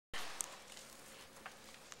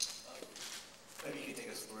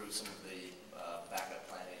through some of the backup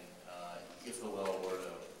planning if the well were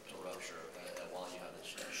to rupture while you have the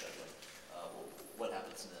shutdown. What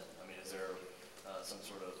happens then? I mean, is there some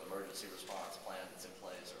sort of emergency response plan that's in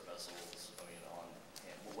place, or vessels on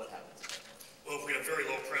hand? What happens then? Well, if we have very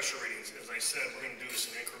low pressure readings, as I said, we're going to do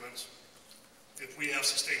this in increments. If we have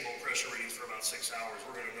sustained low pressure readings for about 6 hours,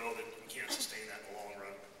 we're going to know that we can't sustain that in the long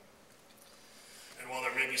run. And while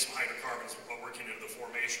there may be some hydrocarbons working into the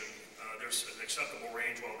formation, there's an acceptable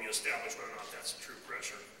range while we establish whether or not that's a true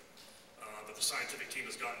pressure. But the scientific team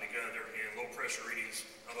has gotten together, and low pressure readings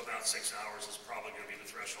of about 6 hours is probably going to be the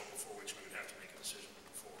threshold before which we would have to make a decision to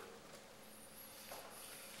move forward.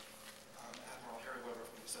 Admiral Harry Weber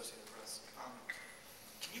from the Associated Press.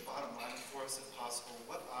 Can you bottom line for us, if possible,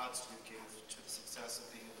 what odds do you give to the success of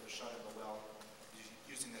being able to shut in the well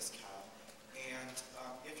using this cap? And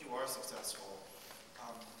if you are successful,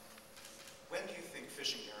 when do you think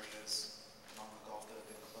fishing areas along the Gulf that have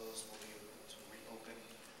been closed will be able to reopen?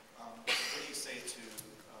 What do you say to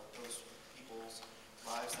those people's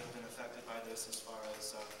lives that have been affected by this, as far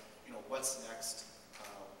as what's next?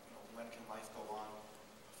 When can life go on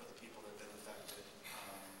for the people that have been affected?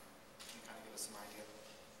 Can you kind of give us some idea?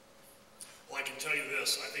 Well, I can tell you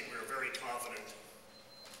this. I think we're very confident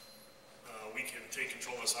we can take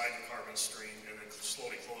control of this hydrocarbon stream and then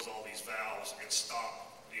slowly close all these valves and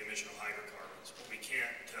stop the emission of hydrocarbons. What we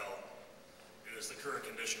can't tell is the current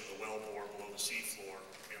condition of the well bore below the seafloor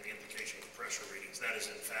and the implication of the pressure readings. That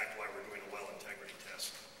is, in fact, why we're doing a well integrity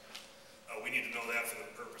test. We need to know that for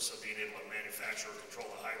the purpose of being able to manufacture or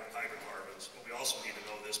control the hydrocarbons, but we also need to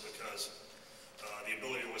know this because the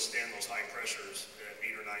ability to withstand those high pressures at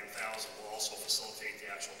 8,000 or 9,000 will also facilitate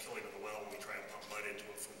the actual killing of the well when we try and pump mud into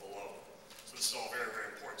it from below. So this is all very,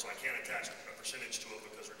 very important. So I can't attach a percentage to it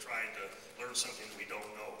because we're trying to learn something that we don't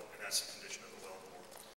know, and that's